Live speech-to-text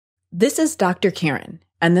This is Dr. Karen,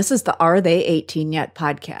 and this is the Are They 18 Yet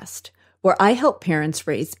podcast, where I help parents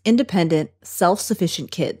raise independent, self-sufficient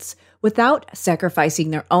kids without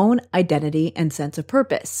sacrificing their own identity and sense of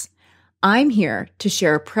purpose. I'm here to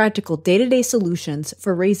share practical day-to-day solutions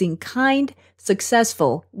for raising kind,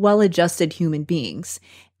 successful, well-adjusted human beings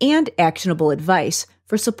and actionable advice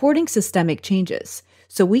for supporting systemic changes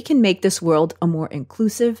so we can make this world a more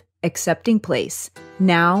inclusive, accepting place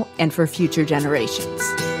now and for future generations.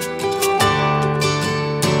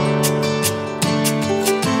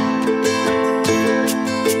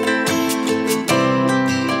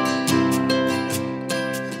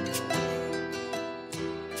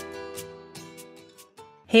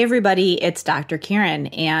 Hey everybody, it's Dr. Karen,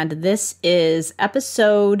 and this is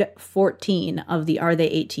episode 14 of the Are They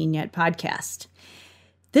 18 Yet podcast.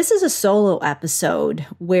 This is a solo episode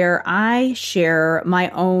where I share my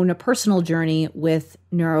own personal journey with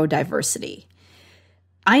neurodiversity.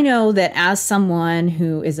 I know that as someone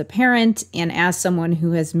who is a parent and as someone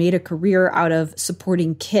who has made a career out of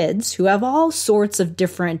supporting kids who have all sorts of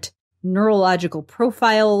different neurological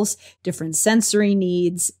profiles, different sensory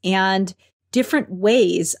needs, and different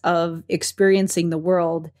ways of experiencing the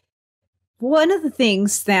world, one of the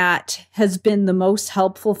things that has been the most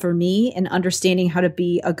helpful for me in understanding how to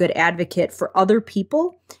be a good advocate for other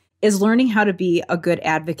people is learning how to be a good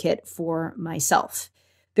advocate for myself.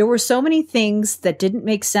 There were so many things that didn't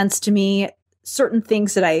make sense to me, certain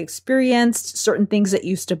things that I experienced, certain things that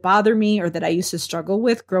used to bother me or that I used to struggle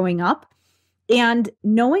with growing up. And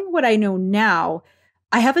knowing what I know now,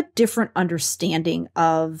 I have a different understanding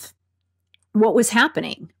of what was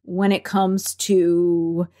happening when it comes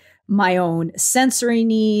to my own sensory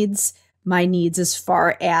needs, my needs as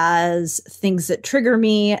far as things that trigger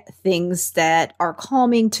me, things that are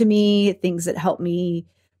calming to me, things that help me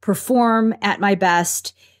perform at my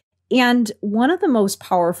best. And one of the most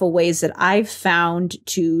powerful ways that I've found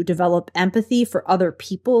to develop empathy for other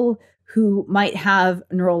people who might have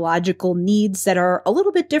neurological needs that are a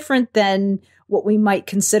little bit different than what we might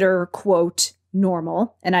consider, quote,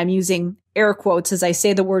 normal. And I'm using air quotes as I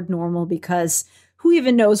say the word normal because who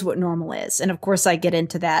even knows what normal is? And of course, I get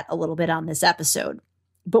into that a little bit on this episode.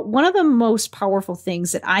 But one of the most powerful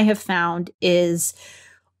things that I have found is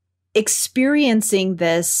experiencing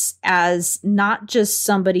this as not just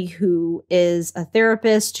somebody who is a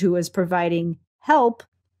therapist who is providing help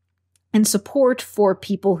and support for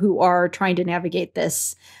people who are trying to navigate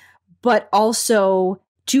this, but also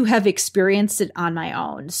to have experienced it on my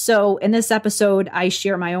own. So in this episode, I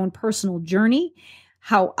share my own personal journey,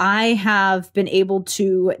 how I have been able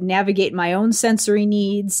to navigate my own sensory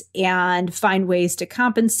needs and find ways to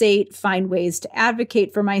compensate, find ways to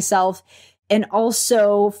advocate for myself, and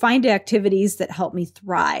also find activities that help me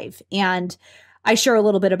thrive. And I share a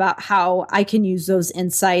little bit about how I can use those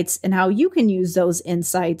insights and how you can use those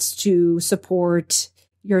insights to support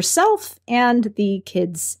yourself and the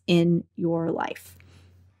kids in your life.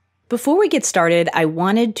 Before we get started, I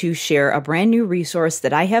wanted to share a brand new resource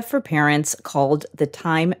that I have for parents called the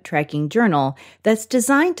Time Tracking Journal that's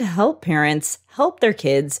designed to help parents help their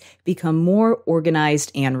kids become more organized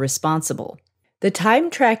and responsible. The Time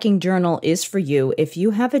Tracking Journal is for you if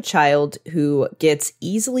you have a child who gets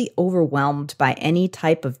easily overwhelmed by any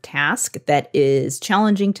type of task that is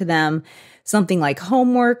challenging to them, something like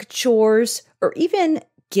homework, chores, or even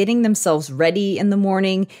getting themselves ready in the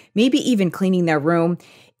morning, maybe even cleaning their room.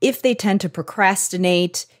 If they tend to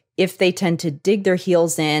procrastinate, if they tend to dig their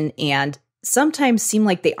heels in and sometimes seem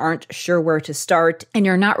like they aren't sure where to start, and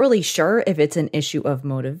you're not really sure if it's an issue of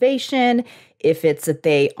motivation, if it's that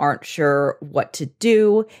they aren't sure what to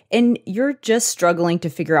do, and you're just struggling to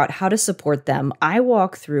figure out how to support them, I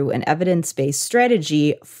walk through an evidence-based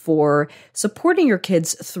strategy for supporting your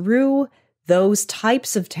kids through those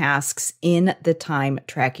types of tasks in the Time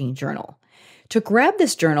Tracking Journal. To grab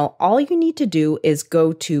this journal, all you need to do is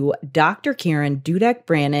go to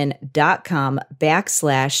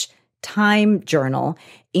drkarendudek-brannan.com/time journal,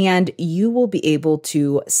 and you will be able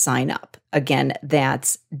to sign up. Again,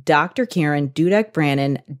 that's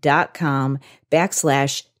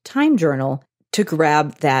drkarendudek-brannan.com/time journal to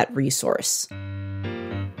grab that resource.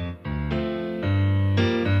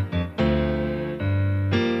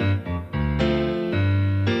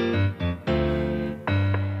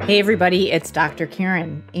 Hey everybody, it's Dr.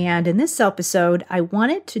 Karen, and in this episode, I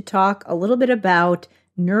wanted to talk a little bit about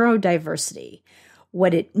neurodiversity,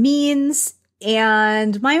 what it means,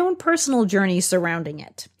 and my own personal journey surrounding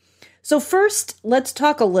it. So first, let's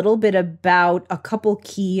talk a little bit about a couple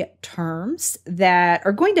key terms that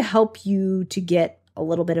are going to help you to get a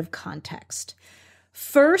little bit of context.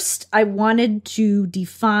 First, I wanted to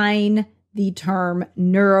define the term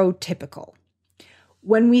neurotypical.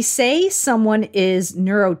 When we say someone is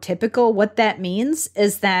neurotypical, what that means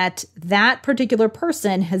is that that particular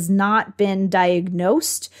person has not been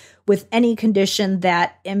diagnosed with any condition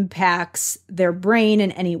that impacts their brain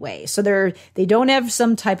in any way. So they don't have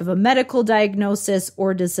some type of a medical diagnosis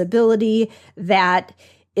or disability that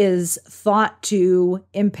is thought to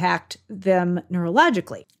impact them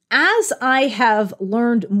neurologically. As I have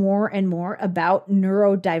learned more and more about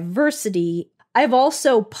neurodiversity, I've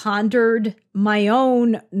also pondered my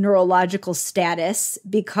own neurological status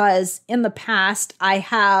because in the past I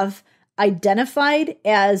have identified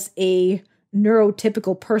as a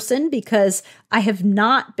neurotypical person because I have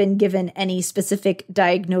not been given any specific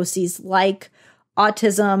diagnoses like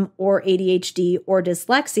autism or ADHD or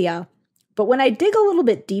dyslexia. But when I dig a little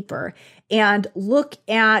bit deeper and look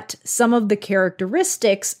at some of the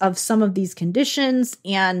characteristics of some of these conditions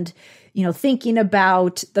and, thinking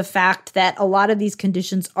about the fact that a lot of these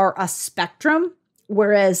conditions are a spectrum,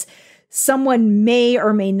 whereas someone may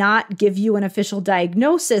or may not give you an official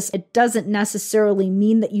diagnosis, it doesn't necessarily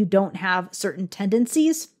mean that you don't have certain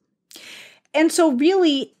tendencies. And so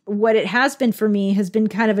really what it has been for me has been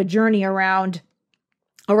kind of a journey around,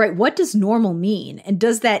 all right, what does normal mean? And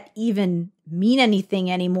does that even mean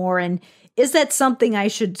anything anymore? And is that something I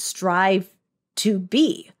should strive to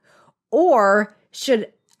be? Or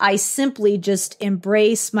should I simply just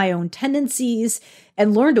embrace my own tendencies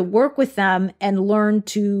and learn to work with them and learn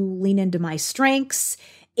to lean into my strengths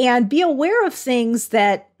and be aware of things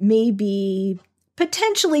that may be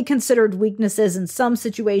potentially considered weaknesses in some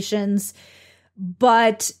situations,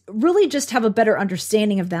 but really just have a better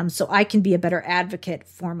understanding of them so I can be a better advocate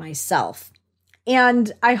for myself.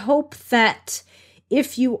 And I hope that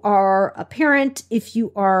if you are a parent, if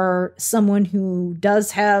you are someone who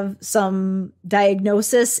does have some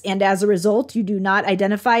diagnosis and as a result you do not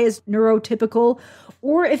identify as neurotypical,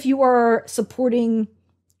 or if you are supporting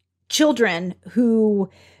children who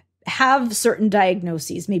have certain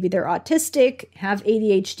diagnoses, maybe they're autistic, have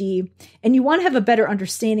ADHD, and you want to have a better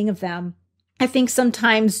understanding of them, I think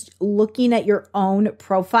sometimes looking at your own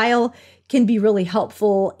profile can be really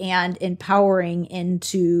helpful and empowering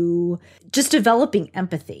into just developing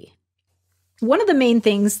empathy. One of the main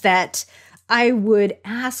things that I would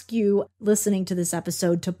ask you listening to this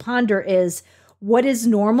episode to ponder is, what is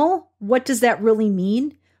normal? What does that really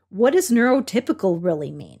mean? What does neurotypical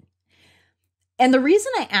really mean? And the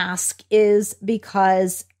reason I ask is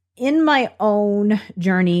because in my own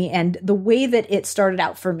journey and the way that it started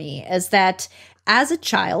out for me is that as a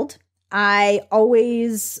child, I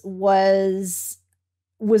always was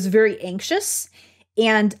very anxious,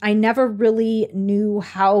 and I never really knew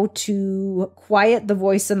how to quiet the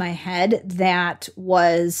voice in my head that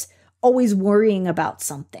was always worrying about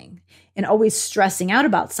something and always stressing out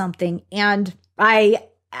about something. And I,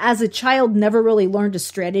 as a child, never really learned a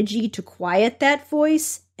strategy to quiet that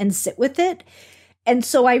voice and sit with it. And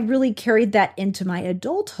so I really carried that into my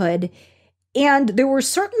adulthood. And there were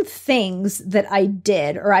certain things that I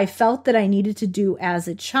did or I felt that I needed to do as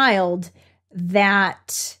a child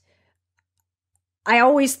that I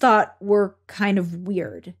always thought were kind of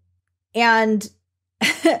weird. And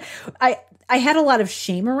I had a lot of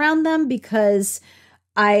shame around them because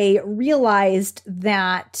I realized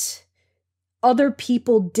that other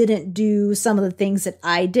people didn't do some of the things that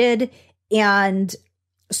I did, and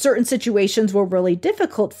certain situations were really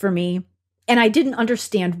difficult for me, and I didn't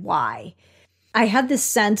understand why. I had this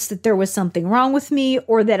sense that there was something wrong with me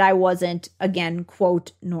or that I wasn't, again,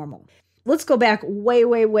 quote, normal. Let's go back way,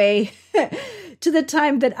 way, way to the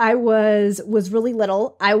time that I was really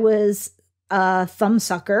little. I was a thumb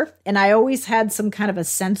sucker, and I always had some kind of a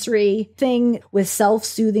sensory thing with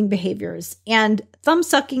self-soothing behaviors. And thumb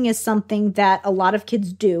sucking is something that a lot of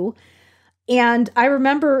kids do. And I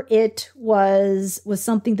remember it was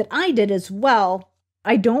something that I did as well.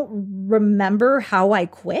 I don't remember how I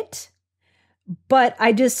quit, but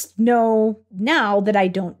I just know now that I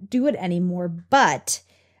don't do it anymore. But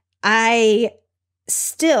I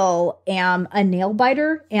still am a nail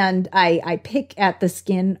biter, and I pick at the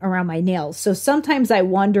skin around my nails. So sometimes I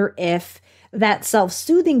wonder if that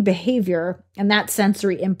self-soothing behavior and that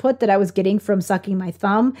sensory input that I was getting from sucking my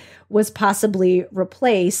thumb was possibly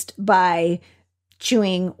replaced by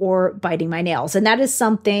chewing or biting my nails. And that is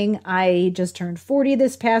something I just turned 40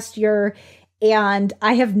 this past year, and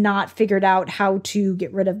I have not figured out how to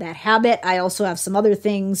get rid of that habit. I also have some other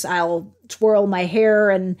things. I'll twirl my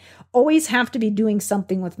hair and always have to be doing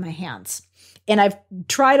something with my hands. And I've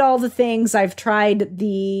tried all the things. I've tried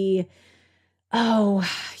the,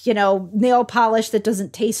 nail polish that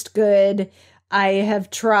doesn't taste good. I have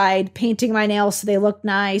tried painting my nails so they look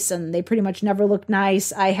nice, and they pretty much never look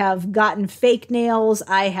nice. I have gotten fake nails.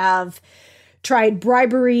 I have tried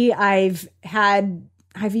bribery. I've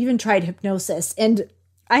even tried hypnosis, and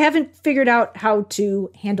I haven't figured out how to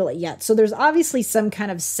handle it yet. So there's obviously some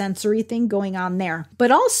kind of sensory thing going on there. But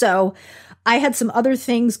also, I had some other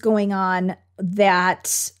things going on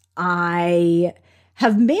that I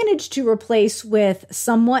have managed to replace with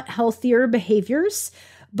somewhat healthier behaviors.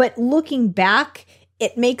 But looking back,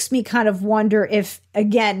 it makes me kind of wonder if,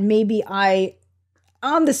 again, maybe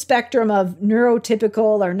on the spectrum of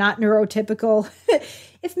neurotypical or not neurotypical,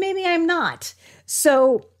 if maybe I'm not.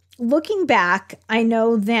 So looking back, I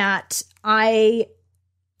know that I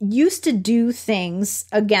used to do things,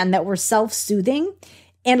 again, that were self-soothing.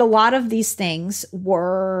 And a lot of these things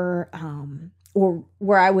were or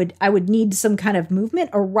where I would need some kind of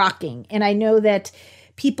movement or rocking. And I know that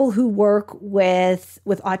people who work with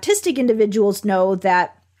autistic individuals know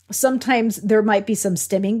that sometimes there might be some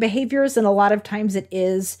stimming behaviors, and a lot of times it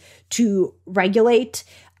is to regulate.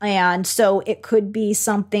 And so it could be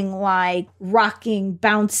something like rocking,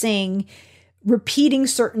 bouncing, repeating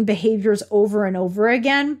certain behaviors over and over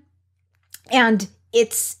again. And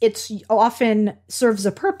it's often serves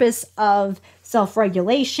a purpose of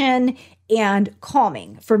self-regulation and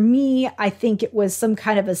calming. For me, I think it was some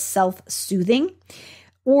kind of a self-soothing,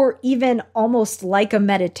 or even almost like a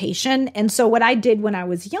meditation. And so what I did when I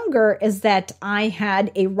was younger is that I had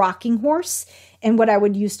a rocking horse. And what I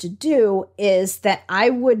would used to do is that I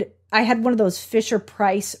had one of those Fisher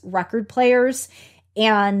Price record players,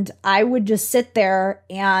 and I would just sit there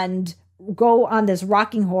and go on this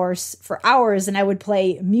rocking horse for hours, and I would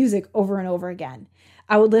play music over and over again.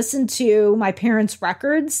 I would listen to my parents'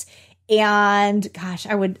 records, and gosh,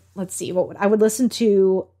 I would listen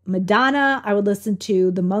to Madonna. I would listen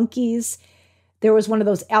to the Monkees. There was one of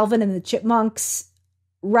those Alvin and the Chipmunks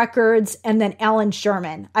records, and then Alan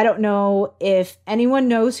Sherman. I don't know if anyone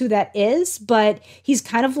knows who that is, but he's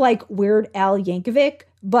kind of like Weird Al Yankovic,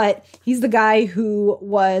 but he's the guy who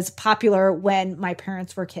was popular when my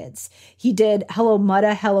parents were kids. He did Hello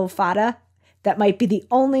Mutta, Hello Fada. That might be the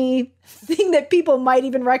only thing that people might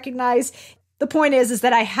even recognize. The point is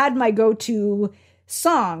that I had my go-to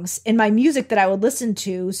songs in my music that I would listen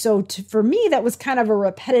to. So for me, that was kind of a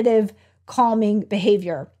repetitive, calming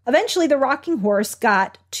behavior. Eventually, the rocking horse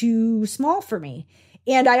got too small for me.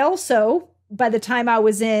 And I also, by the time I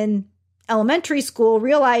was in elementary school,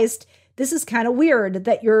 realized this is kind of weird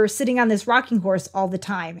that you're sitting on this rocking horse all the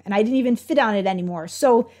time. And I didn't even fit on it anymore.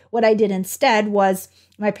 So what I did instead was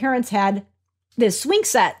my parents had this swing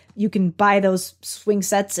set. You can buy those swing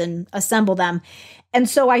sets and assemble them. And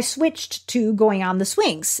so I switched to going on the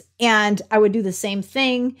swings, and I would do the same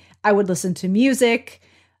thing. I would listen to music.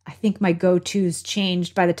 I think my go-tos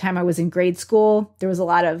changed by the time I was in grade school. There was a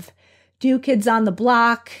lot of New Kids on the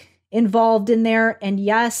Block involved in there. And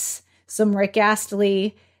yes, some Rick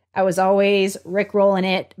Astley. I was always Rick-rolling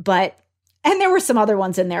it, and there were some other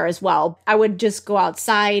ones in there as well. I would just go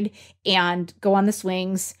outside and go on the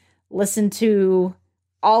swings, listen to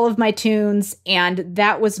all of my tunes, and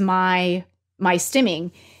that was my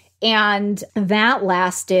stimming. And that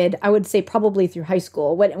lasted, I would say, probably through high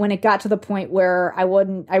school. When it got to the point where I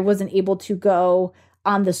wasn't able to go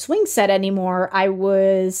on the swing set anymore, I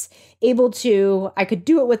could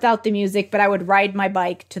do it without the music, but I would ride my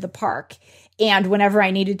bike to the park. And whenever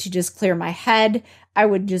I needed to just clear my head, I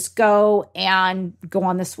would just go on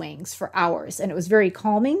the swings for hours. And it was very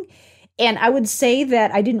calming. And I would say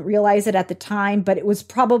that I didn't realize it at the time, but it was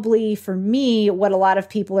probably, for me, what a lot of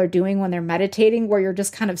people are doing when they're meditating, where you're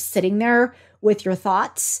just kind of sitting there with your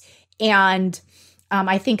thoughts. And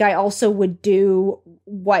I think I also would do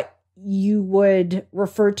what you would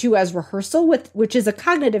refer to as rehearsal, which is a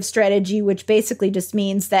cognitive strategy, which basically just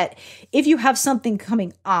means that if you have something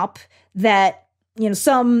coming up that,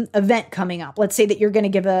 some event coming up, let's say that you're going to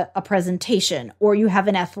give a presentation, or you have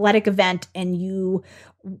an athletic event and you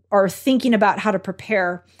are thinking about how to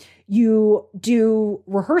prepare, you do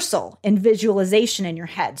rehearsal and visualization in your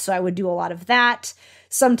head. So I would do a lot of that.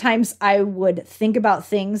 Sometimes I would think about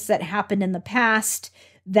things that happened in the past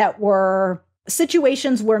that were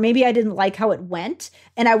situations where maybe I didn't like how it went,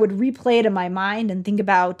 and I would replay it in my mind and think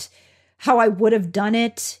about how I would have done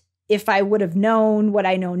it if I would have known what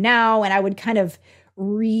I know now. And I would kind of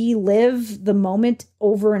relive the moment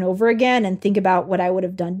over and over again and think about what I would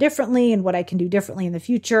have done differently and what I can do differently in the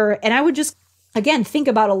future. And I would just, again, think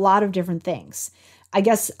about a lot of different things. I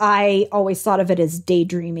guess I always thought of it as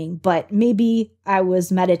daydreaming, but maybe I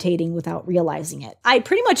was meditating without realizing it. I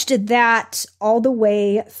pretty much did that all the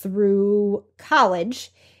way through college.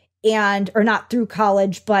 or not through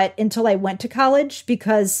college, but until I went to college,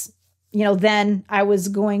 because, then I was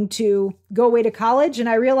going to go away to college and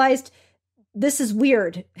I realized this is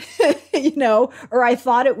weird, or I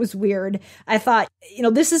thought it was weird. I thought,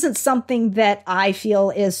 this isn't something that I feel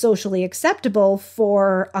is socially acceptable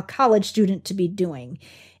for a college student to be doing.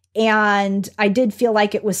 And I did feel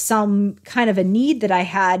like it was some kind of a need that I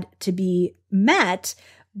had to be met,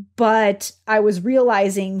 but I was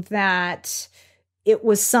realizing that it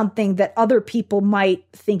was something that other people might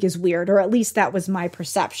think is weird, or at least that was my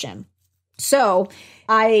perception. So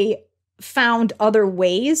I found other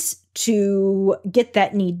ways to get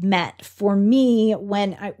that need met. For me,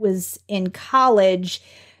 when I was in college,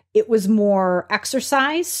 it was more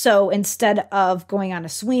exercise. So instead of going on a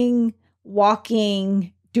swing,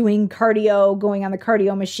 walking, doing cardio, going on the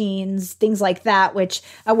cardio machines, things like that, which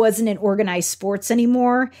I wasn't in organized sports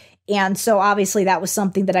anymore. And so obviously that was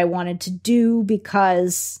something that I wanted to do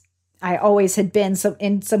because I always had been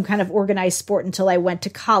in some kind of organized sport until I went to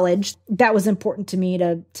college. That was important to me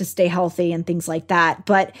to stay healthy and things like that.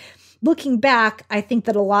 But looking back, I think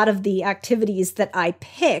that a lot of the activities that I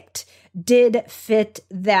picked did fit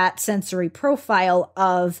that sensory profile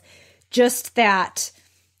of just that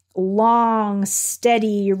long,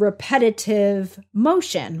 steady, repetitive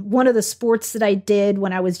motion. One of the sports that I did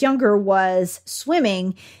when I was younger was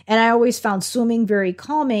swimming, and I always found swimming very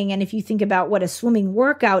calming. And if you think about what a swimming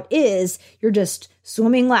workout is, you're just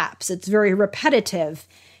swimming laps. It's very repetitive.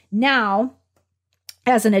 Now,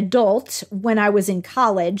 as an adult, when I was in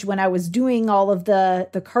college, when I was doing all of the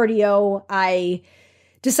cardio, I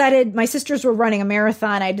decided my sisters were running a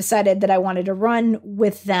marathon. I decided that I wanted to run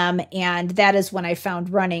with them. And that is when I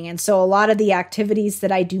found running. And so a lot of the activities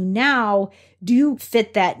that I do now do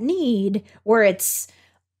fit that need, where it's,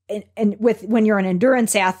 and when you're an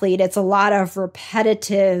endurance athlete, it's a lot of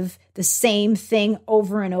repetitive, the same thing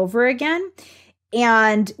over and over again.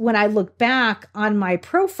 And when I look back on my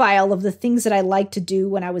profile of the things that I liked to do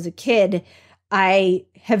when I was a kid, I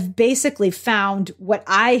have basically found what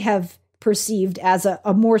I have perceived as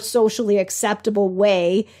a more socially acceptable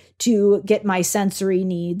way to get my sensory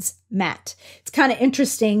needs met. It's kind of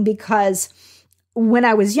interesting because when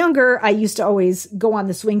I was younger, I used to always go on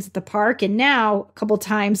the swings at the park. And now a couple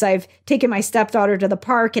times I've taken my stepdaughter to the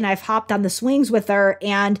park and I've hopped on the swings with her,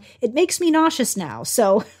 and it makes me nauseous now.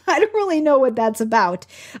 So I don't really know what that's about.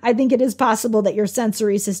 I think it is possible that your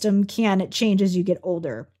sensory system can change as you get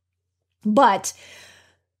older. But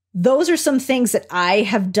those are some things that I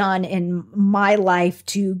have done in my life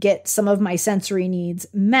to get some of my sensory needs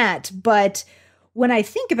met. But when I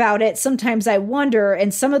think about it, sometimes I wonder,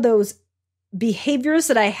 and some of those behaviors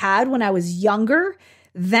that I had when I was younger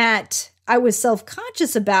that I was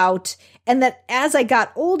self-conscious about, and that as I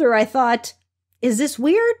got older, I thought, is this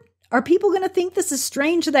weird? Are people going to think this is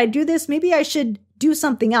strange that I do this? Maybe I should do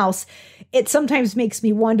something else. It sometimes makes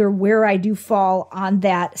me wonder where I do fall on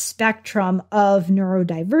that spectrum of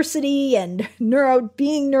neurodiversity and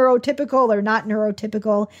being neurotypical or not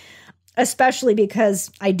neurotypical, especially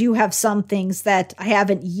because I do have some things that I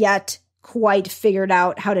haven't yet quite figured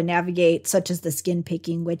out how to navigate, such as the skin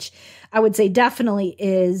picking, which I would say definitely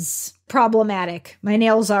is problematic. My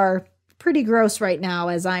nails are pretty gross right now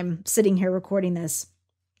as I'm sitting here recording this.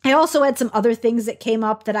 I also had some other things that came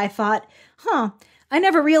up that I thought, I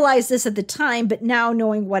never realized this at the time, but now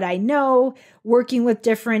knowing what I know, working with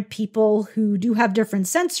different people who do have different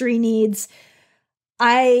sensory needs,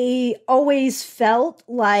 I always felt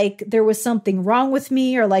like there was something wrong with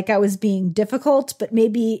me or like I was being difficult, but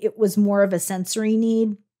maybe it was more of a sensory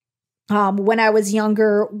need. When I was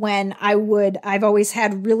younger, I've always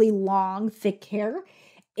had really long, thick hair.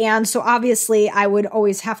 And so obviously I would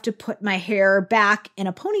always have to put my hair back in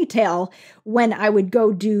a ponytail when I would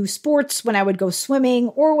go do sports, when I would go swimming,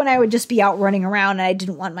 or when I would just be out running around and I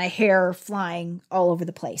didn't want my hair flying all over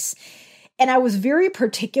the place. And I was very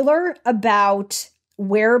particular about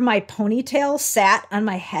where my ponytail sat on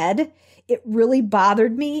my head. It really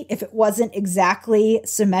bothered me if it wasn't exactly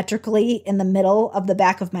symmetrically in the middle of the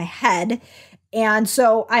back of my head. And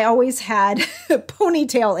so I always had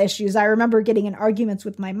ponytail issues. I remember getting in arguments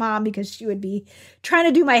with my mom because she would be trying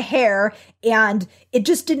to do my hair and it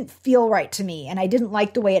just didn't feel right to me. And I didn't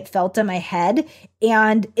like the way it felt on my head.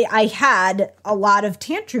 And I had a lot of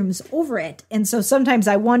tantrums over it. And so sometimes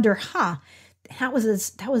I wonder, that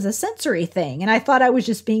was a sensory thing. And I thought I was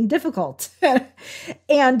just being difficult.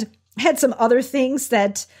 And had some other things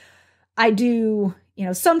that I do,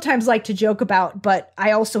 sometimes like to joke about, but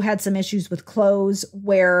I also had some issues with clothes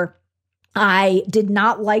where I did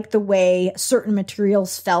not like the way certain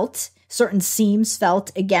materials felt, certain seams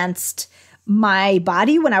felt against my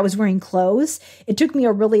body when I was wearing clothes. It took me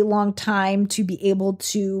a really long time to be able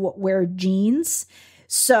to wear jeans.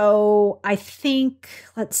 So I think,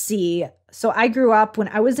 let's see. So I grew up when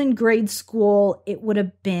I was in grade school, it would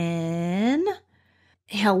have been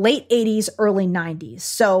late 80s, early 90s.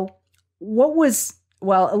 So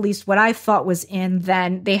at least what I thought was in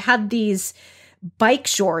then, they had these bike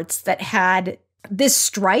shorts that had this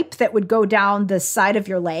stripe that would go down the side of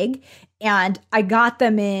your leg. And I got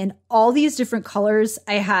them in all these different colors.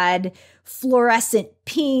 I had fluorescent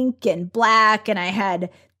pink and black, and I had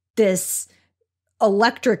this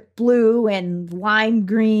electric blue and lime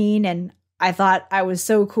green. And I thought I was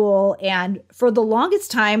so cool. And for the longest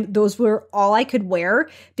time, those were all I could wear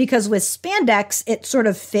because with spandex, it sort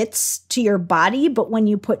of fits to your body. But when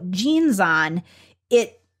you put jeans on,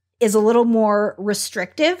 it is a little more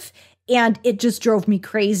restrictive. And it just drove me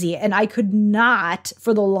crazy. And I could not,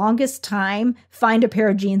 for the longest time, find a pair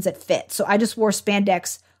of jeans that fit. So I just wore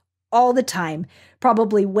spandex all the time,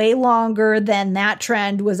 probably way longer than that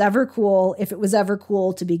trend was ever cool, if it was ever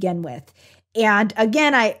cool to begin with. And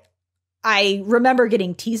again, I remember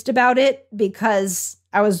getting teased about it because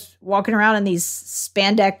I was walking around in these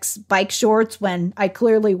spandex bike shorts when I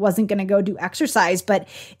clearly wasn't going to go do exercise, but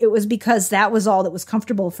it was because that was all that was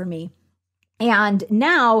comfortable for me. And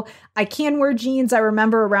now I can wear jeans. I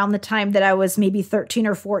remember around the time that I was maybe 13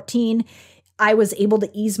 or 14, I was able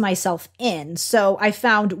to ease myself in. So I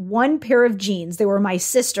found one pair of jeans. They were my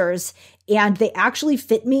sister's, and they actually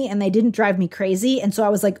fit me and they didn't drive me crazy. And so I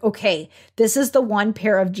was like, okay, this is the one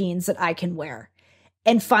pair of jeans that I can wear.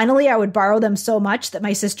 And finally, I would borrow them so much that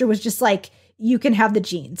my sister was just like, you can have the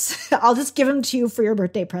jeans. I'll just give them to you for your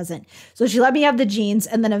birthday present. So she let me have the jeans.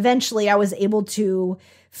 And then eventually I was able to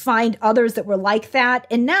find others that were like that.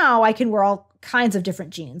 And now I can wear all kinds of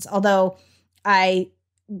different jeans. Although I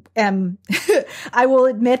will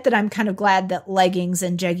admit that I'm kind of glad that leggings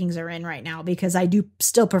and jeggings are in right now because I do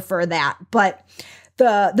still prefer that. But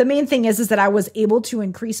the main thing is that I was able to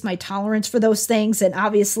increase my tolerance for those things. And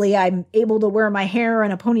obviously I'm able to wear my hair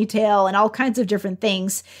in a ponytail and all kinds of different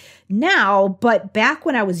things now. But back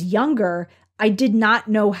when I was younger, I did not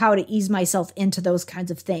know how to ease myself into those kinds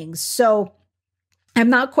of things. So I'm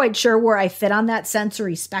not quite sure where I fit on that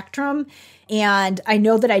sensory spectrum. And I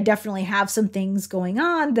know that I definitely have some things going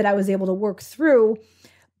on that I was able to work through.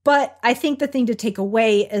 But I think the thing to take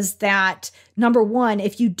away is that, number one,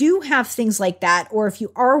 if you do have things like that, or if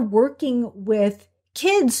you are working with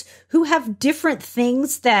kids who have different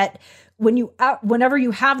things that whenever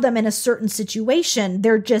you have them in a certain situation,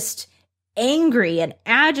 they're just angry and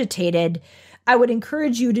agitated, I would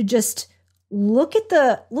encourage you to just look at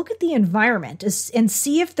the environment and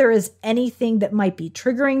see if there is anything that might be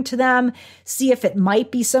triggering to them, see if it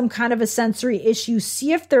might be some kind of a sensory issue,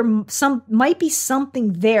 see if there might be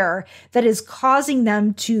something there that is causing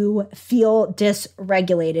them to feel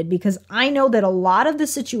dysregulated. Because I know that a lot of the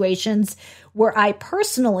situations where I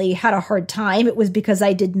personally had a hard time, it was because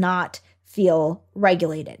I did not feel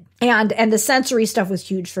regulated. And the sensory stuff was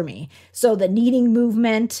huge for me. So the kneading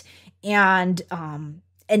movement and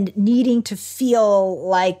needing to feel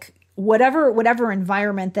like whatever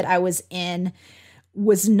environment that I was in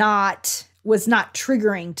was not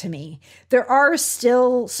triggering to me. There are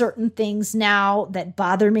still certain things now that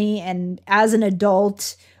bother me. And as an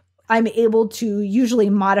adult, I'm able to usually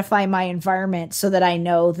modify my environment so that I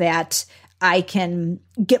know that I can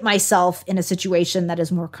get myself in a situation that is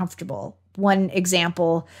more comfortable. One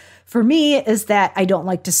example for me is that I don't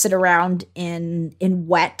like to sit around in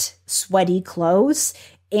wet, sweaty clothes.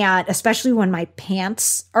 And especially when my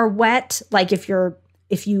pants are wet, like if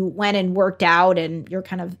you went and worked out and you're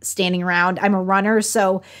kind of standing around, I'm a runner.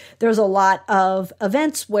 So there's a lot of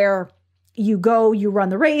events where you run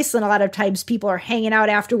the race, and a lot of times people are hanging out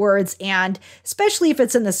afterwards. And especially if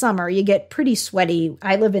it's in the summer, you get pretty sweaty.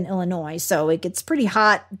 I live in Illinois, so it gets pretty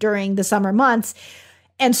hot during the summer months.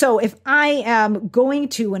 And so if I am going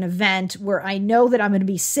to an event where I know that I'm going to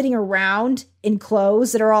be sitting around in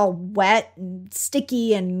clothes that are all wet and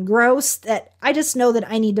sticky and gross, that I just know that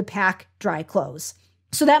I need to pack dry clothes.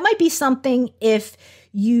 So that might be something if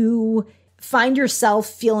you find yourself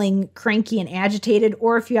feeling cranky and agitated,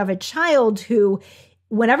 or if you have a child who,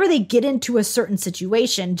 whenever they get into a certain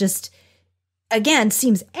situation, just again,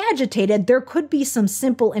 seems agitated, there could be some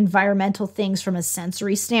simple environmental things from a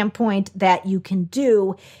sensory standpoint that you can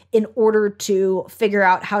do in order to figure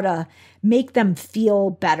out how to make them feel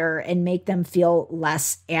better and make them feel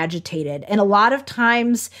less agitated. And a lot of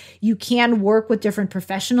times you can work with different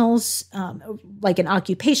professionals, like an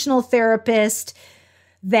occupational therapist,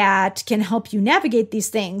 that can help you navigate these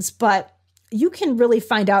things. But you can really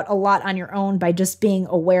find out a lot on your own by just being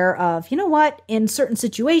aware of, you know what, in certain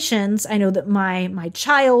situations, I know that my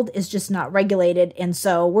child is just not regulated. And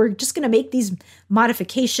so we're just going to make these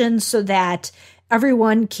modifications so that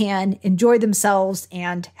everyone can enjoy themselves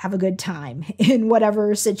and have a good time in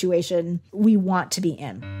whatever situation we want to be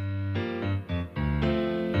in.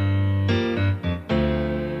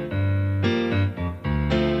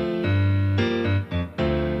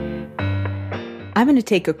 I'm going to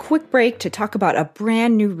take a quick break to talk about a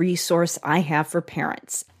brand new resource I have for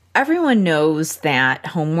parents. Everyone knows that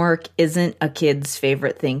homework isn't a kid's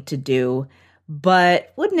favorite thing to do,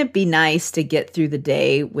 but wouldn't it be nice to get through the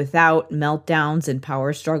day without meltdowns and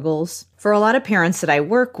power struggles? For a lot of parents that I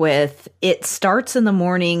work with, it starts in the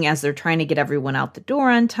morning as they're trying to get everyone out the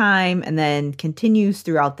door on time and then continues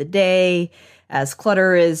throughout the day as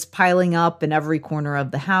clutter is piling up in every corner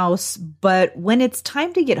of the house. But when it's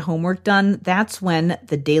time to get homework done, that's when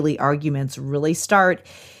the daily arguments really start.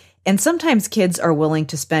 And sometimes kids are willing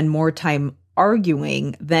to spend more time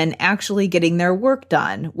arguing than actually getting their work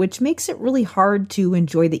done, which makes it really hard to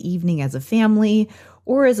enjoy the evening as a family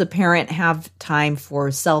or as a parent have time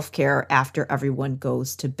for self-care after everyone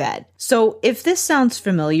goes to bed. So if this sounds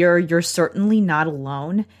familiar, you're certainly not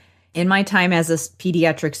alone. In my time as a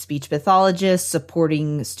pediatric speech pathologist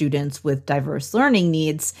supporting students with diverse learning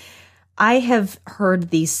needs, I have heard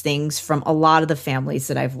these things from a lot of the families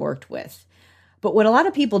that I've worked with. But what a lot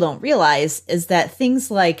of people don't realize is that things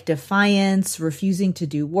like defiance, refusing to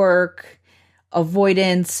do work,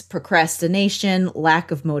 avoidance, procrastination, lack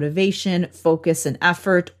of motivation, focus and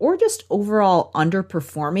effort, or just overall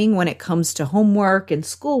underperforming when it comes to homework and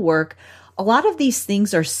schoolwork, a lot of these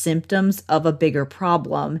things are symptoms of a bigger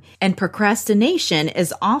problem, and procrastination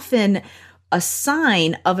is often a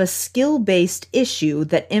sign of a skill-based issue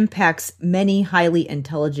that impacts many highly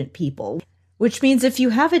intelligent people. Which means if you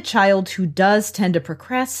have a child who does tend to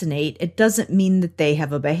procrastinate, it doesn't mean that they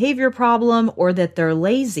have a behavior problem or that they're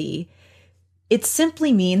lazy. It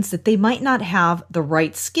simply means that they might not have the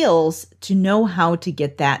right skills to know how to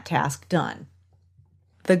get that task done.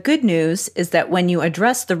 The good news is that when you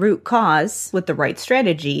address the root cause with the right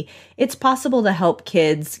strategy, it's possible to help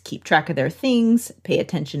kids keep track of their things, pay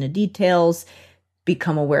attention to details,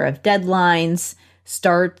 become aware of deadlines,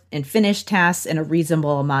 start and finish tasks in a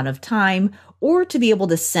reasonable amount of time, or to be able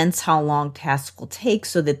to sense how long tasks will take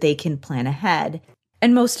so that they can plan ahead.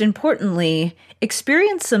 And most importantly,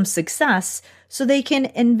 experience some success so they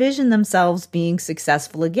can envision themselves being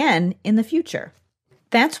successful again in the future.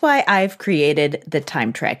 That's why I've created the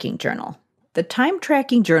Time Tracking Journal. The Time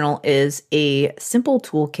Tracking Journal is a simple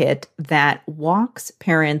toolkit that walks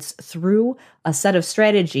parents through a set of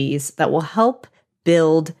strategies that will help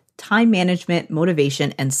build time management,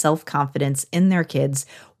 motivation, and self-confidence in their kids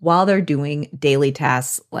while they're doing daily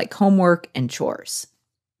tasks like homework and chores.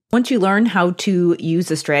 Once you learn how to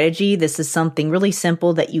use a strategy, this is something really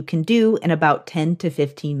simple that you can do in about 10 to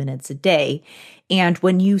 15 minutes a day. And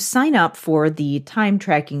when you sign up for the Time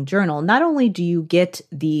Tracking Journal, not only do you get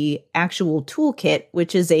the actual toolkit,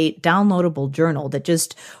 which is a downloadable journal that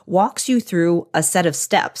just walks you through a set of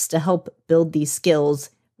steps to help build these skills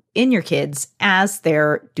in your kids as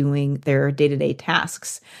they're doing their day-to-day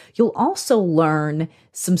tasks. You'll also learn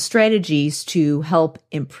some strategies to help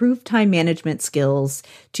improve time management skills,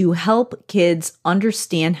 to help kids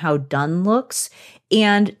understand how done looks,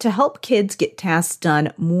 and to help kids get tasks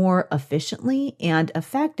done more efficiently and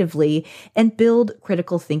effectively and build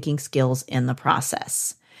critical thinking skills in the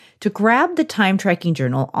process. To grab the Time Tracking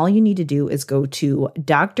Journal, all you need to do is go to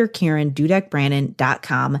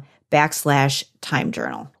drkarendudek-brannan.com/time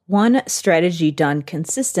journal. One strategy done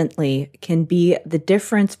consistently can be the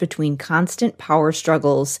difference between constant power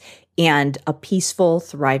struggles and a peaceful,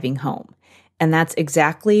 thriving home. And that's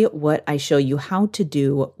exactly what I show you how to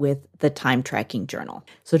do with the Time Tracking Journal.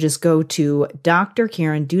 So just go to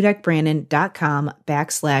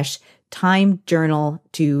drkarendudek-brannan.com/time journal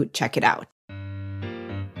to check it out.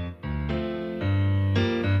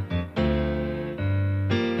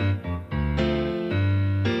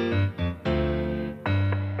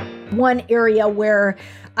 One area where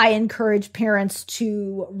I encourage parents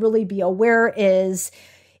to really be aware is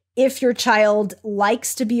if your child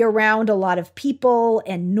likes to be around a lot of people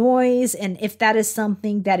and noise, and if that is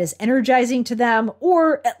something that is energizing to them,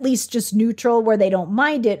 or at least just neutral where they don't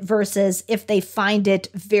mind it, versus if they find it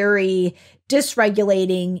very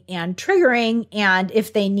dysregulating and triggering, and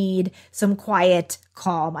if they need some quiet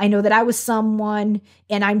calm. I know that I was someone,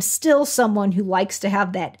 and I'm still someone who likes to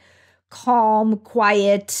have that calm,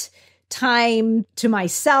 quiet time to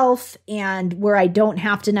myself and where I don't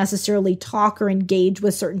have to necessarily talk or engage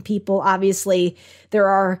with certain people. Obviously, there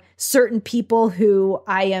are certain people who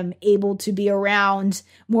I am able to be around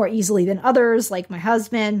more easily than others, like my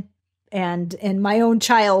husband and my own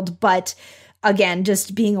child. But again,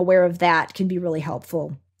 just being aware of that can be really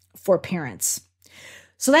helpful for parents.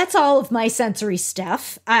 So that's all of my sensory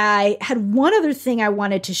stuff. I had one other thing I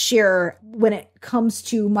wanted to share when it comes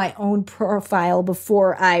to my own profile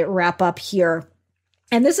before I wrap up here.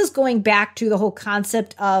 And this is going back to the whole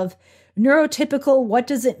concept of neurotypical. What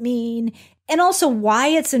does it mean? And also why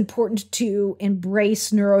it's important to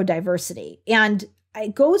embrace neurodiversity. And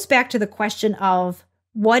it goes back to the question of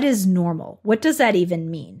what is normal? What does that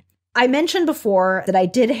even mean? I mentioned before that I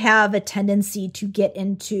did have a tendency to get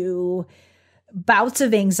into bouts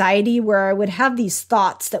of anxiety where I would have these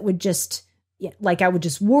thoughts that would just, I would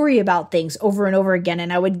just worry about things over and over again,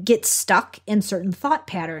 and I would get stuck in certain thought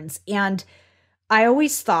patterns. And I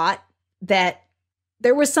always thought that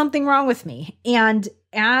there was something wrong with me. And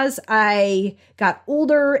as I got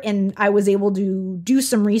older and I was able to do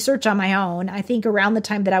some research on my own, I think around the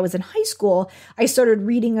time that I was in high school, I started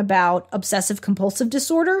reading about obsessive compulsive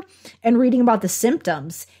disorder and reading about the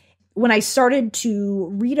symptoms. When I started to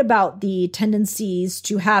read about the tendencies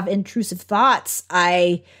to have intrusive thoughts,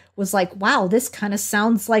 I was like, wow, this kind of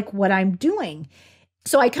sounds like what I'm doing.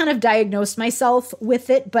 So I kind of diagnosed myself with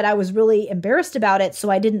it, but I was really embarrassed about it, so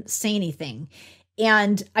I didn't say anything.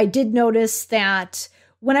 And I did notice that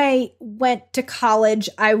when I went to college,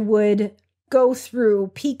 I would go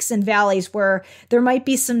through peaks and valleys where there might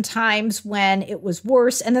be some times when it was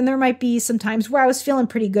worse, and then there might be some times where I was feeling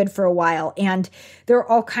pretty good for a while. And there are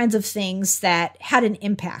all kinds of things that had an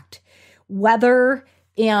impact. Weather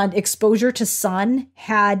and exposure to sun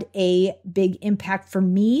had a big impact for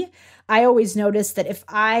me. I always noticed that if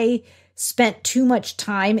I spent too much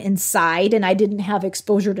time inside and I didn't have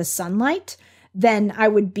exposure to sunlight, then I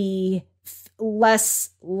would be less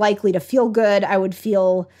likely to feel good. I would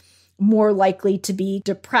feel more likely to be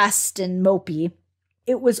depressed and mopey.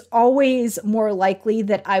 It was always more likely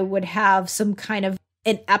that I would have some kind of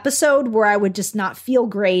an episode where I would just not feel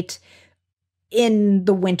great in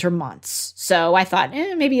the winter months. So I thought,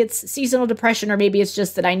 maybe it's seasonal depression, or maybe it's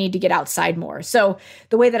just that I need to get outside more. So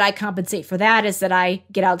the way that I compensate for that is that I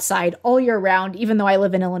get outside all year round. Even though I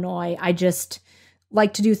live in Illinois, I just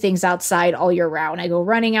like to do things outside all year round. I go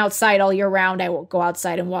running outside all year round. I will go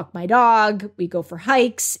outside and walk my dog. We go for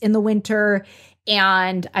hikes in the winter,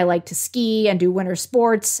 and I like to ski and do winter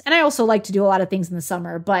sports. And I also like to do a lot of things in the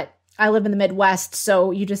summer, but I live in the Midwest,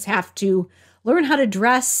 so you just have to learn how to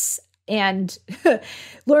dress and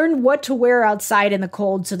learn what to wear outside in the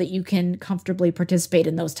cold so that you can comfortably participate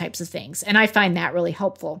in those types of things. And I find that really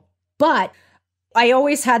helpful. But I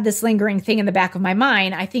always had this lingering thing in the back of my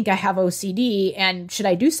mind. I think I have OCD, and should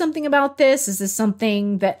I do something about this? Is this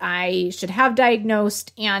something that I should have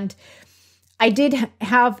diagnosed? And I did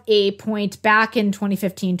have a point back in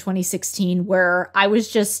 2015, 2016, where I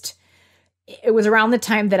was just, it was around the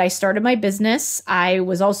time that I started my business. I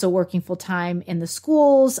was also working full time in the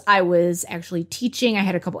schools. I was actually teaching. I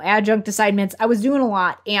had a couple adjunct assignments. I was doing a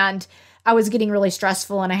lot, and I was getting really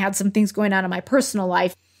stressful, and I had some things going on in my personal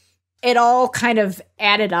life. It all kind of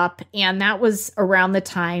added up, and that was around the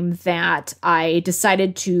time that I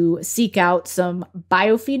decided to seek out some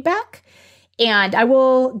biofeedback. And I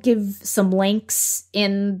will give some links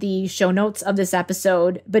in the show notes of this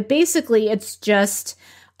episode, but basically it's just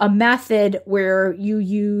a method where you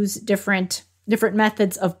use different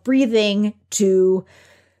methods of breathing to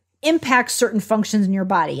impact certain functions in your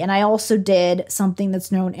body. And I also did something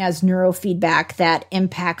that's known as neurofeedback that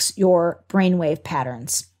impacts your brainwave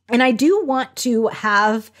patterns. And I do want to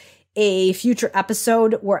have a future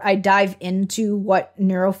episode where I dive into what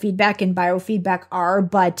neurofeedback and biofeedback are,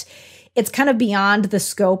 but it's kind of beyond the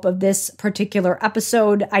scope of this particular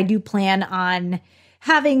episode. I do plan on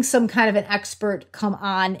having some kind of an expert come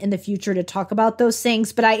on in the future to talk about those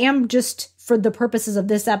things, but I am just, for the purposes of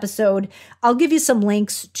this episode, I'll give you some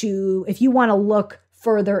links to, if you want to look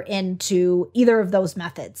further into either of those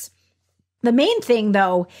methods. The main thing,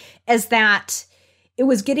 though, is that it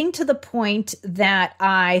was getting to the point that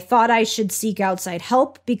I thought I should seek outside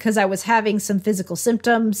help because I was having some physical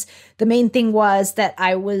symptoms. The main thing was that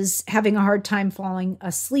I was having a hard time falling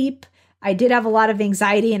asleep. I did have a lot of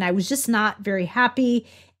anxiety, and I was just not very happy.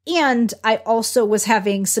 And I also was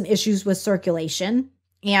having some issues with circulation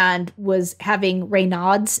and was having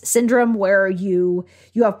Raynaud's syndrome, where you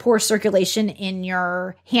have poor circulation in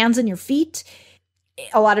your hands and your feet.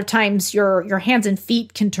 a lot of times your hands and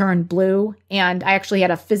feet can turn blue. And I actually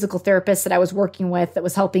had a physical therapist that I was working with that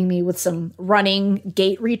was helping me with some running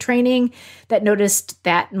gait retraining that noticed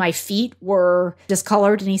that my feet were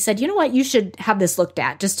discolored. And he said, you know what, you should have this looked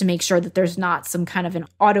at just to make sure that there's not some kind of an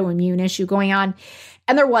autoimmune issue going on.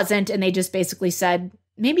 And there wasn't. And they just basically said,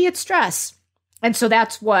 maybe it's stress. And so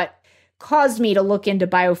that's what caused me to look into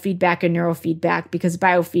biofeedback and neurofeedback, because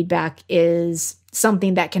biofeedback is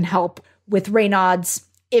something that can help with Raynaud's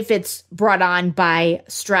if it's brought on by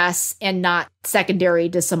stress and not secondary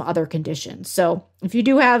to some other condition. So if you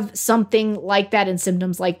do have something like that and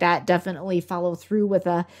symptoms like that, definitely follow through with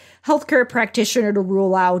a healthcare practitioner to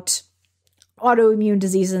rule out autoimmune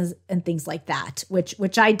diseases and things like that,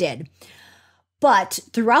 which I did. But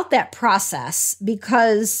throughout that process,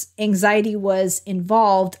 because anxiety was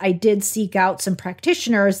involved, I did seek out some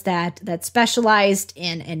practitioners that specialized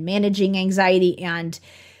in managing anxiety and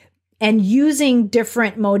using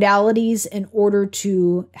different modalities in order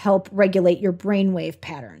to help regulate your brainwave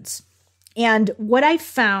patterns. And what I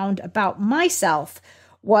found about myself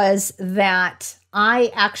was that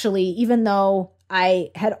I actually, even though I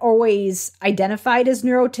had always identified as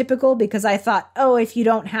neurotypical, because I thought, oh, if you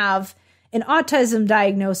don't have an autism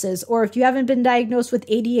diagnosis, or if you haven't been diagnosed with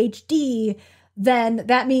ADHD, then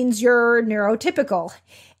that means you're neurotypical.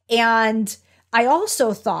 And I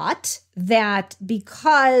also thought that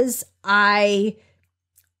because I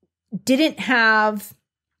didn't have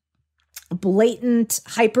blatant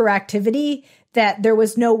hyperactivity, that there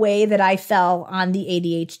was no way that I fell on the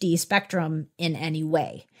ADHD spectrum in any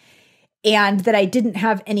way. And that I didn't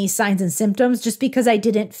have any signs and symptoms just because I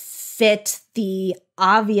didn't fit the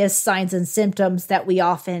obvious signs and symptoms that we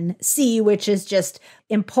often see, which is just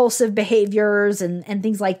impulsive behaviors and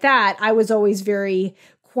things like that. I was always very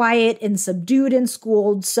quiet and subdued in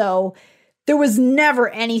school. So there was never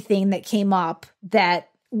anything that came up that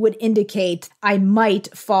would indicate I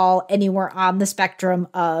might fall anywhere on the spectrum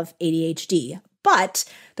of ADHD. But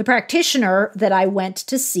the practitioner that I went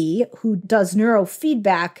to see, who does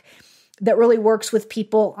neurofeedback, that really works with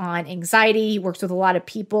people on anxiety, works with a lot of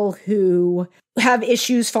people who have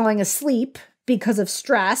issues falling asleep because of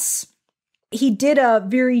stress. He did a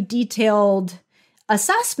very detailed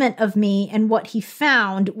assessment of me, and what he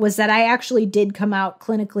found was that I actually did come out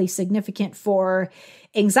clinically significant for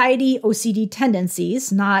anxiety, OCD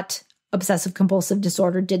tendencies, not obsessive compulsive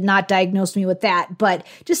disorder, did not diagnose me with that, but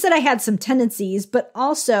just that I had some tendencies, but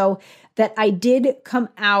also that I did come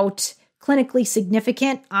out clinically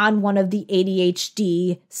significant on one of the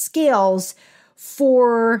ADHD scales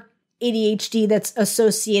for ADHD that's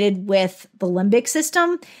associated with the limbic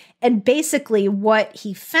system. And basically what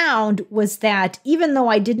he found was that even though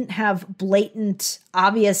I didn't have blatant,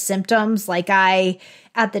 obvious symptoms, like I,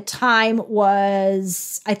 at the time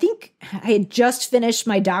I think I had just finished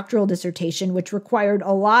my doctoral dissertation, which required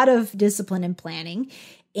a lot of discipline and planning,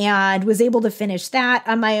 and was able to finish that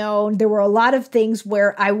on my own. There were a lot of things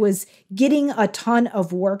where I was getting a ton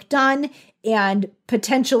of work done and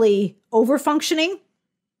potentially overfunctioning.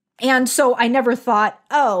 And so I never thought,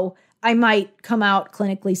 oh, I might come out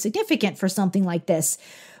clinically significant for something like this.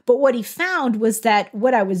 But what he found was that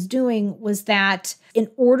what I was doing was that in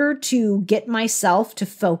order to get myself to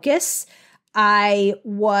focus, I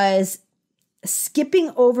was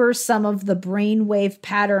skipping over some of the brainwave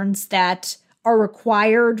patterns that are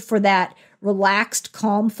required for that relaxed,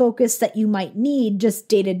 calm focus that you might need just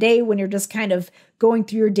day to day when you're just kind of going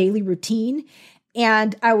through your daily routine.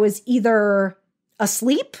 And I was either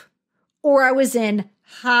asleep or I was in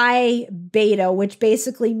high beta, which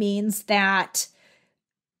basically means that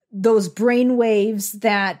those brain waves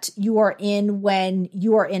that you are in when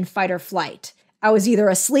you are in fight or flight. I was either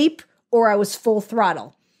asleep or I was full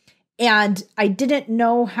throttle. And I didn't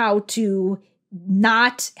know how to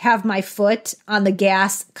not have my foot on the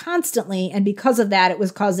gas constantly. And because of that, it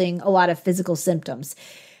was causing a lot of physical symptoms.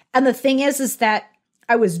 And the thing is that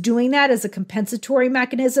I was doing that as a compensatory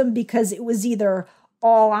mechanism because it was either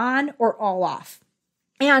all on or all off.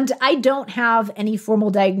 And I don't have any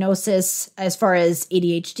formal diagnosis as far as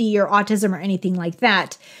ADHD or autism or anything like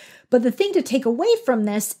that. But the thing to take away from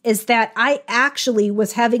this is that I actually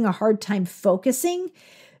was having a hard time focusing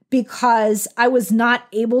because I was not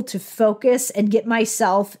able to focus and get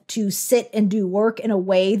myself to sit and do work in a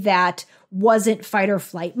way that wasn't fight or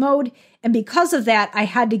flight mode. And because of that, I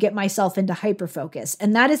had to get myself into hyperfocus.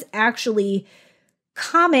 And that is actually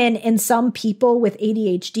common in some people with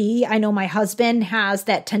ADHD. I know my husband has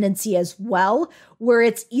that tendency as well, where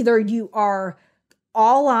it's either you are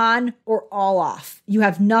all on or all off. You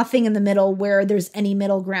have nothing in the middle where there's any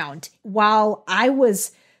middle ground. While I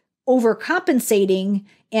was overcompensating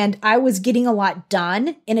and I was getting a lot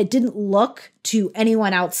done, and it didn't look to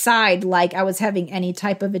anyone outside like I was having any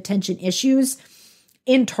type of attention issues.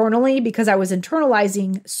 Internally, because I was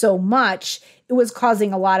internalizing so much, it was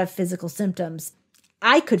causing a lot of physical symptoms.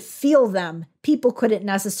 I could feel them. People couldn't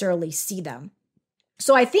necessarily see them.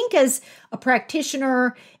 So I think as a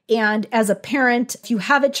practitioner and as a parent, if you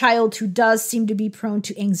have a child who does seem to be prone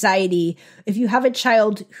to anxiety, if you have a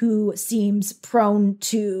child who seems prone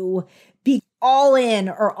to be all in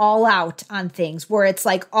or all out on things, where it's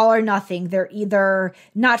like all or nothing, they're either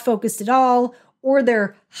not focused at all or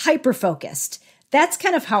they're hyper-focused. That's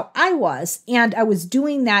kind of how I was. And I was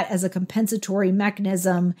doing that as a compensatory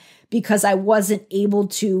mechanism because I wasn't able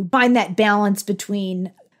to find that balance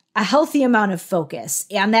between a healthy amount of focus.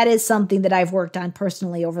 And that is something that I've worked on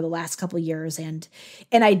personally over the last couple of years. And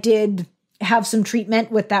I did have some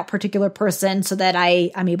treatment with that particular person so that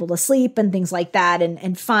I'm able to sleep and things like that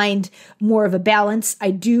and find more of a balance.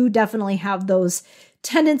 I do definitely have those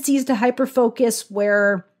tendencies to hyperfocus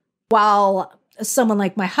where while someone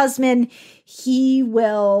like my husband, he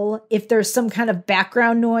will, if there's some kind of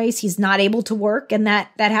background noise, he's not able to work. And that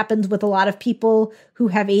happens with a lot of people who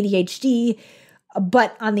have ADHD.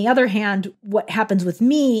 But on the other hand, what happens with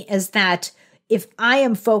me is that if I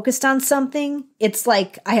am focused on something, it's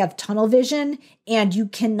like I have tunnel vision and you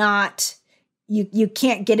can't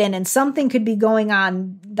get in, and something could be going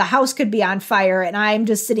on. The house could be on fire and I'm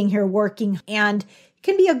just sitting here working, and it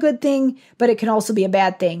can be a good thing, but it can also be a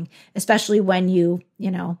bad thing, especially when you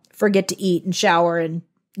forget to eat and shower and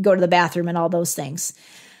go to the bathroom and all those things.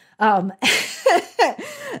 Not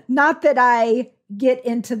that I get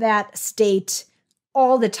into that state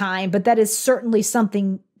all the time, but that is certainly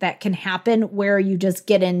something that can happen where you just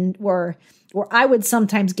get in, or I would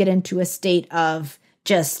sometimes get into a state of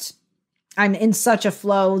just, I'm in such a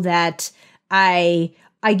flow that I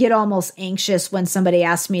get almost anxious when somebody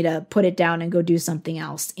asks me to put it down and go do something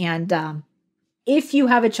else. And if you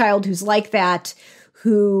have a child who's like that,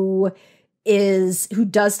 who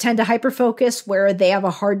does tend to hyperfocus, where they have a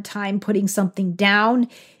hard time putting something down,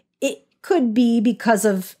 it could be because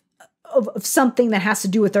of something that has to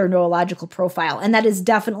do with their neurological profile. And that is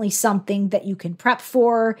definitely something that you can prep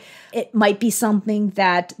for. It might be something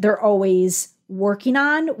that they're always working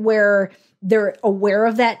on, where they're aware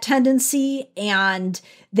of that tendency and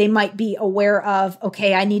they might be aware of,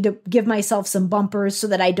 okay, I need to give myself some bumpers so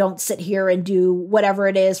that I don't sit here and do whatever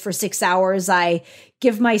it is for 6 hours. I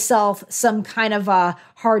give myself some kind of a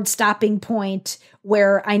hard stopping point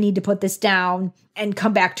where I need to put this down and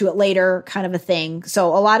come back to it later, kind of a thing.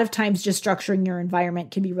 So a lot of times just structuring your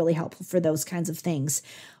environment can be really helpful for those kinds of things.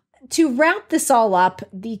 To wrap this all up,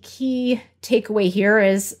 the key takeaway here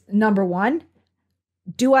is, number one,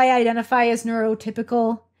 do I identify as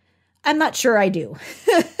neurotypical? I'm not sure I do.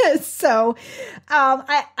 So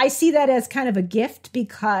I see that as kind of a gift,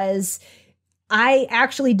 because I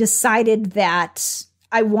actually decided that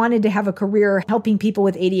I wanted to have a career helping people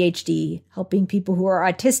with ADHD, helping people who are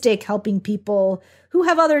autistic, helping people who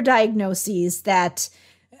have other diagnoses that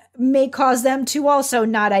may cause them to also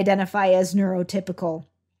not identify as neurotypical.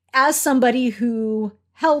 As somebody who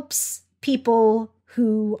helps people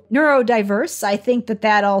who neurodiverse, I think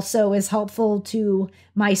that also is helpful to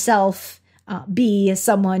myself, be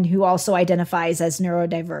someone who also identifies as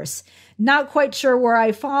neurodiverse. Not quite sure where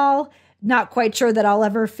I fall, not quite sure that I'll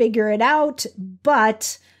ever figure it out,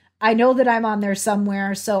 but I know that I'm on there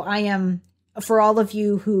somewhere. So I am, for all of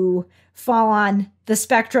you who fall on the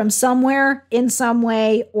spectrum somewhere in some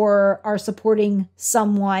way or are supporting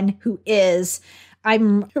someone who is,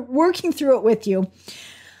 I'm working through it with you.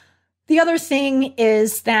 The other thing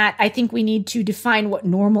is that I think we need to define what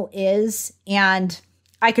normal is, and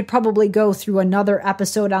I could probably go through another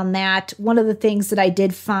episode on that. One of the things that I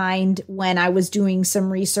did find when I was doing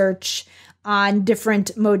some research on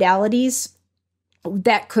different modalities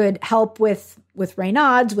that could help with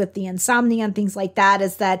Raynaud's, with the insomnia and things like that,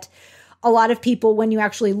 is that a lot of people, when you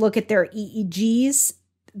actually look at their EEGs,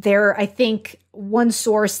 I think one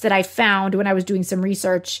source that I found when I was doing some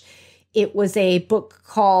research, it was a book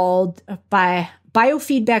called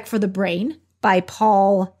Biofeedback for the Brain by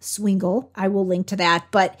Paul Swingle. I will link to that.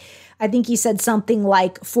 But I think he said something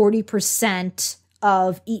like 40%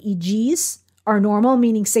 of EEGs are normal,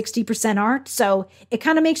 meaning 60% aren't. So it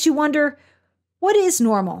kind of makes you wonder, what is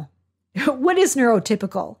normal? What is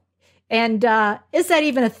neurotypical? And is that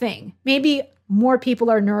even a thing? Maybe more people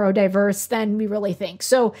are neurodiverse than we really think.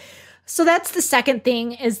 So that's the second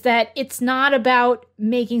thing, is that it's not about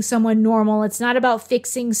making someone normal. It's not about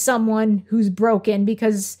fixing someone who's broken,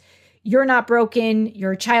 because you're not broken.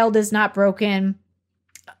 Your child is not broken.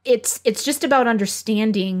 It's just about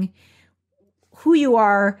understanding who you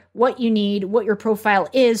are, what you need, what your profile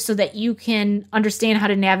is, so that you can understand how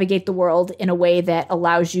to navigate the world in a way that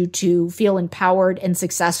allows you to feel empowered and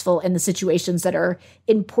successful in the situations that are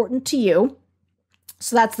important to you.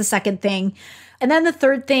 So that's the second thing. And then the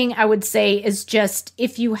third thing I would say is just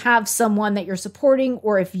if you have someone that you're supporting,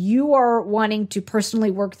 or if you are wanting to personally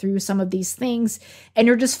work through some of these things and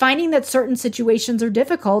you're just finding that certain situations are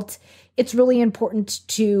difficult, it's really important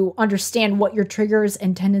to understand what your triggers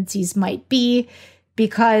and tendencies might be,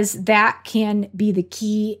 because that can be the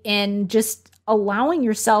key in just allowing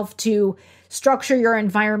yourself to structure your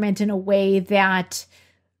environment in a way that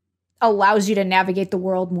allows you to navigate the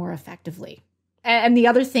world more effectively. And the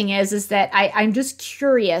other thing is that I'm just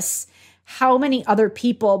curious how many other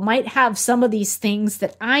people might have some of these things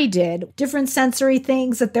that I did, different sensory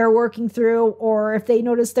things that they're working through, or if they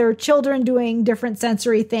notice their children doing different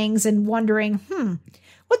sensory things and wondering,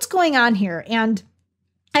 what's going on here? And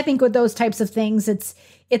I think with those types of things,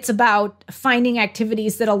 it's about finding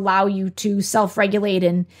activities that allow you to self-regulate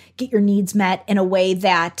and get your needs met in a way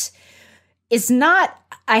that is not,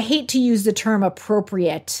 I hate to use the term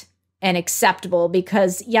appropriate and acceptable,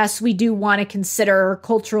 because yes, we do want to consider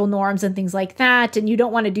cultural norms and things like that. And you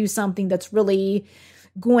don't want to do something that's really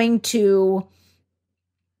going to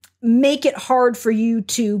make it hard for you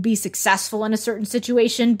to be successful in a certain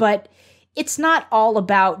situation. But it's not all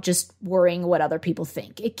about just worrying what other people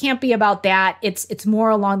think. It can't be about that. It's more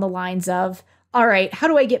along the lines of, all right, how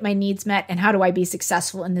do I get my needs met and how do I be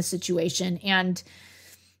successful in this situation? And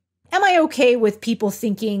am I okay with people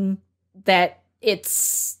thinking that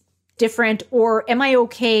it's different, or am I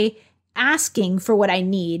okay asking for what I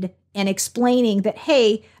need and explaining that,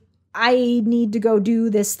 hey, I need to go do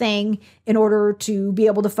this thing in order to be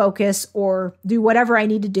able to focus or do whatever I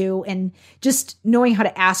need to do, and just knowing how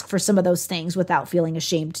to ask for some of those things without feeling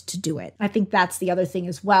ashamed to do it. I think that's the other thing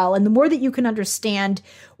as well. And the more that you can understand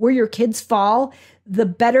where your kids fall, the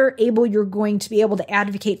better able you're going to be able to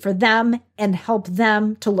advocate for them and help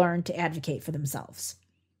them to learn to advocate for themselves.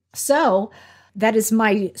 So that is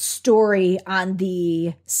my story on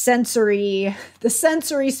the sensory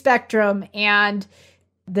spectrum and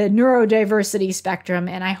the neurodiversity spectrum.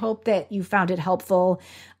 And I hope that you found it helpful.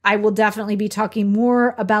 I will definitely be talking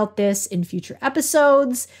more about this in future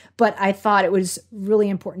episodes, but I thought it was really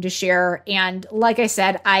important to share. And like I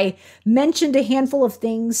said, I mentioned a handful of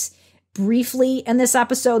things briefly in this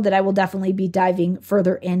episode that I will definitely be diving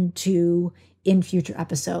further into in future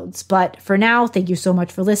episodes. But for now, thank you so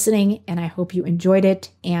much for listening, and I hope you enjoyed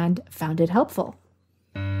it and found it helpful.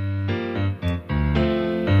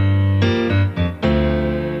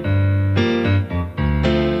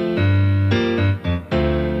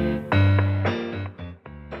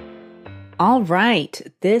 All right,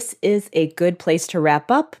 this is a good place to wrap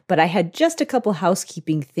up, but I had just a couple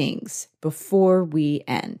housekeeping things before we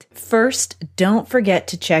end. First, don't forget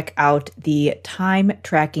to check out the time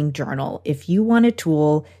tracking journal if you want a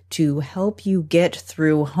tool to help you get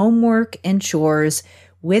through homework and chores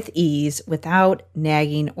with ease without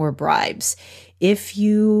nagging or bribes. If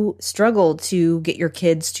you struggle to get your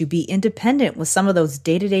kids to be independent with some of those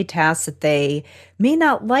day-to-day tasks that they may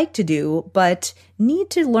not like to do, but need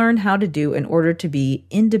to learn how to do in order to be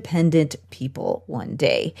independent people one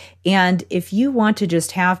day. And if you want to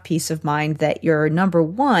just have peace of mind that you're, number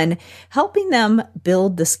one, helping them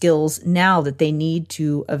build the skills now that they need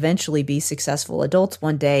to eventually be successful adults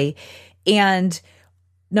one day, and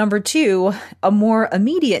number two, a more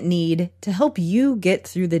immediate need to help you get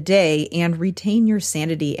through the day and retain your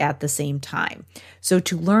sanity at the same time. So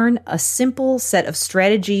to learn a simple set of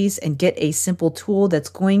strategies and get a simple tool that's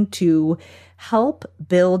going to help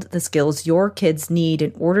build the skills your kids need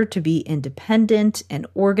in order to be independent and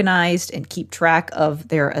organized and keep track of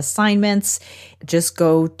their assignments, just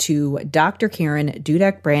go to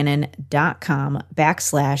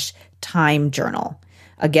drkarendudek-brannan.com/time journal.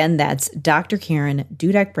 Again, that's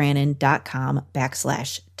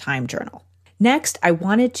drkarendudek-brannan.com/time journal. Next, I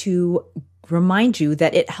wanted to remind you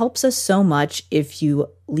that it helps us so much if you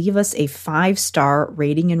leave us a 5-star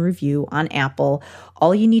rating and review on Apple.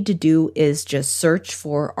 All you need to do is just search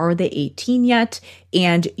for Are They 18 Yet?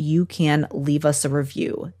 And you can leave us a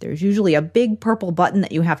review. There's usually a big purple button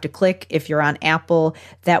that you have to click if you're on Apple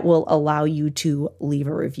that will allow you to leave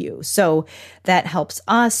a review. So that helps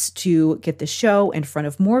us to get the show in front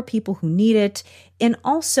of more people who need it. And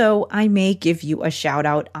also, I may give you a shout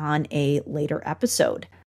out on a later episode.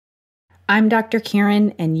 I'm Dr.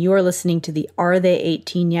 Karen, and you're listening to the Are They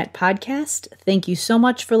 18 Yet podcast. Thank you so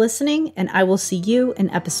much for listening, and I will see you in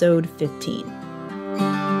episode 15.